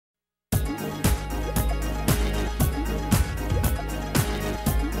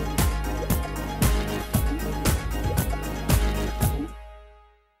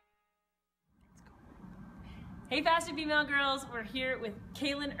Hey Fast and Female Girls, we're here with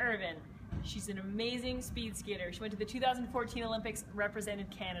Kaylin Irvine. She's an amazing speed skater. She went to the 2014 Olympics,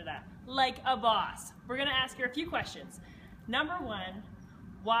 represented Canada like a boss. We're gonna ask her a few questions. Number one,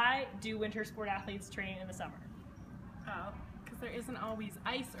 why do winter sport athletes train in the summer? Oh, because there isn't always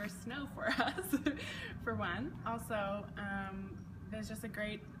ice or snow for us, for one. Also, there's just a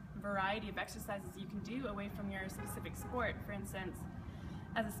great variety of exercises you can do away from your specific sport. For instance,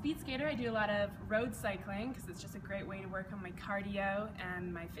 as a speed skater, I do a lot of road cycling because it's just a great way to work on my cardio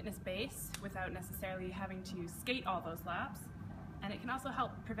and my fitness base without necessarily having to skate all those laps. And it can also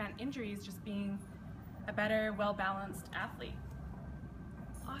help prevent injuries, just being a better, well-balanced athlete.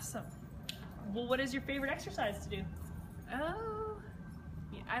 Awesome. Well, what is your favorite exercise to do? Oh,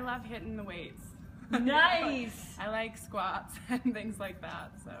 yeah, I love hitting the weights. Nice! I like squats and things like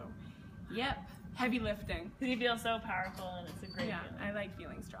that, so yep, heavy lifting. You feel so powerful and it's a great Yeah, feeling. I like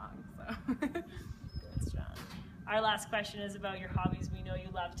feeling strong, so. Good, strong. Our last question is about your hobbies. We know you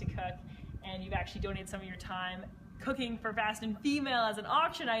love to cook and you've actually donated some of your time cooking for Fast and Female as an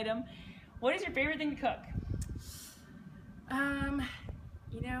auction item. What is your favorite thing to cook?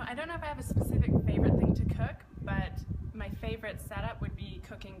 You know, I don't know if I have a specific favorite thing to cook, but my favorite setup would be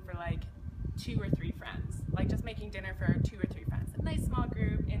cooking for like 2 or 3 friends. Like just making dinner for 2 or 3 friends. A nice small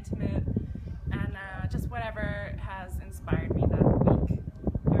group, intimate, and just whatever has inspired me that week.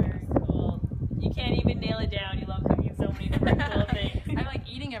 Very cool. You can't even nail it down. You love cooking so many different cool things. I like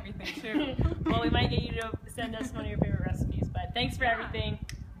eating everything too. Well, we might get you to send us one of your favorite recipes, but thanks for everything.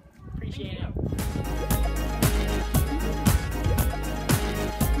 Appreciate it.